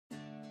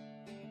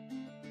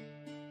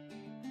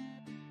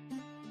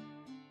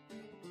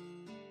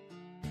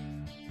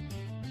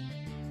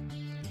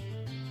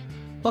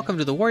Welcome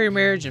to the Warrior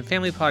Marriage and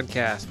Family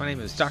Podcast. My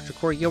name is Dr.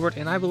 Corey Gilbert,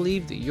 and I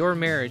believe that your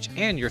marriage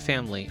and your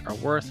family are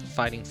worth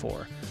fighting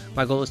for.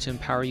 My goal is to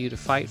empower you to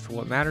fight for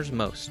what matters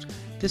most.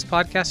 This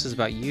podcast is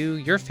about you,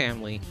 your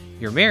family,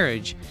 your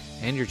marriage,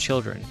 and your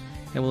children,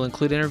 and will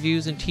include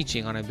interviews and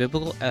teaching on a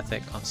biblical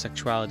ethic on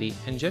sexuality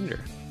and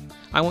gender.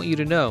 I want you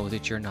to know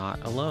that you're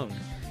not alone,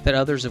 that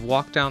others have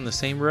walked down the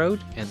same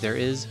road, and there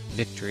is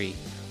victory.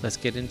 Let's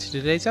get into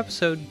today's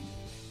episode.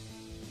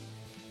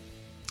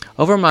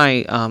 Over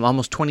my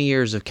almost 20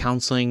 years of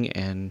counseling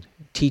and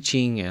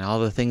teaching and all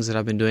the things that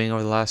I've been doing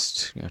over the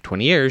last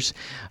 20 years,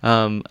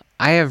 I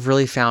have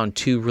really found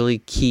two really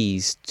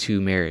keys to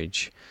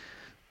marriage.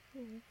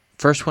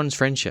 First one's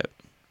friendship.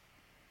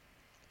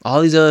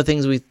 All these other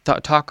things we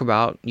talk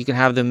about, you can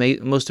have the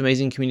most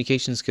amazing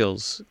communication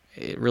skills.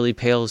 It really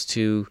pales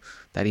to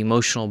that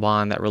emotional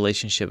bond, that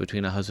relationship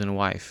between a husband and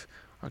wife.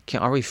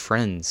 Are we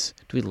friends?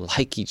 Do we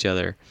like each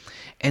other?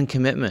 And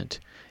commitment.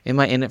 Am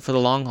I in it for the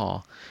long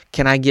haul?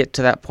 Can I get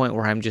to that point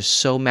where I'm just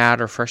so mad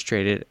or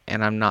frustrated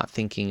and I'm not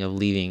thinking of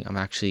leaving? I'm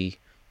actually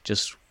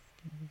just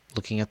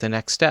looking at the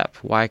next step.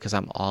 Why? Because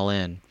I'm all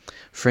in.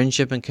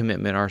 Friendship and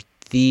commitment are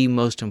the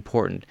most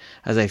important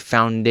as a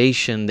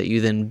foundation that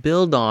you then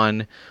build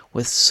on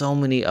with so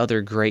many other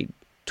great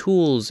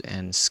tools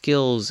and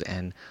skills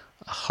and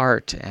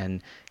heart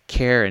and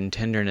care and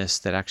tenderness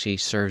that actually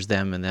serves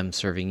them and them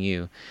serving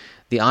you.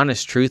 The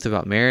honest truth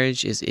about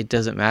marriage is it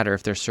doesn't matter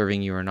if they're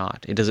serving you or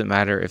not. It doesn't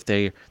matter if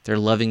they're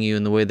loving you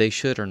in the way they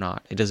should or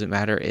not. It doesn't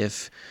matter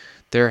if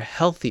they're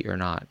healthy or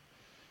not.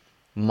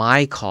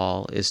 My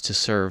call is to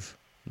serve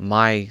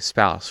my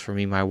spouse, for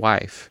me, my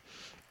wife,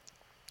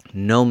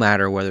 no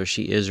matter whether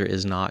she is or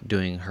is not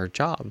doing her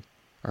job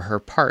or her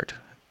part.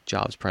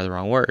 Job's probably the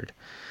wrong word.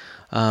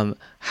 How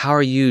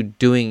are you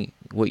doing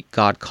what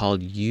God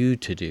called you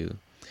to do?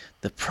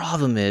 The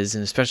problem is,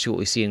 and especially what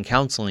we see in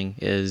counseling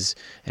and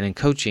in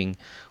coaching,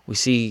 we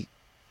see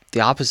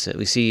the opposite.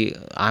 We see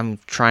I'm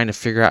trying to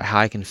figure out how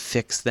I can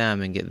fix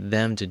them and get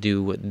them to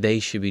do what they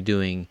should be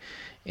doing,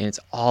 and it's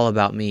all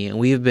about me. And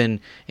we have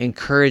been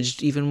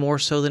encouraged even more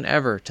so than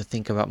ever to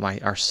think about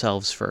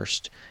ourselves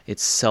first.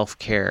 It's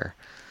self-care.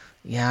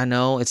 Yeah,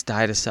 no, it's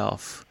die to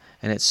self,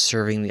 and it's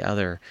serving the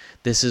other.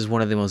 This is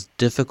one of the most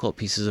difficult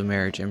pieces of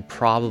marriage and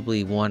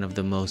probably one of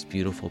the most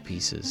beautiful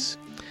pieces.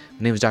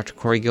 My name is Dr.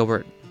 Corey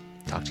Gilbert.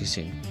 Talk to you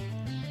soon.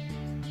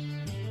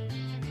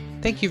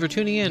 Thank you for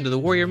tuning in to the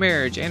Warrior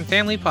Marriage and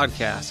Family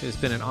Podcast. It has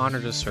been an honor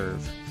to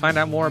serve. Find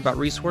out more about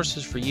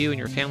resources for you and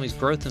your family's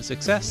growth and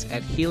success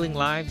at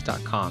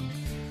healinglives.com.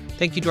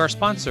 Thank you to our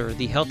sponsor,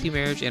 the Healthy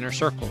Marriage Inner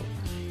Circle.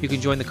 You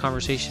can join the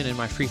conversation in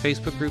my free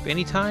Facebook group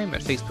anytime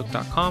at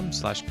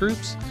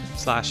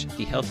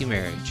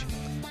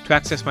facebook.com/groups/thehealthymarriage. To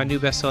access my new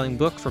best-selling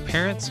book for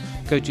parents,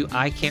 go to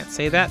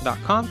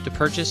ican'tsaythat.com to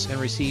purchase and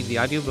receive the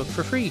audiobook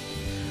for free.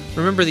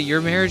 Remember that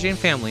your marriage and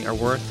family are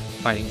worth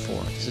fighting for.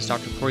 This is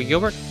Dr. Corey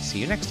Gilbert. See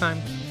you next time.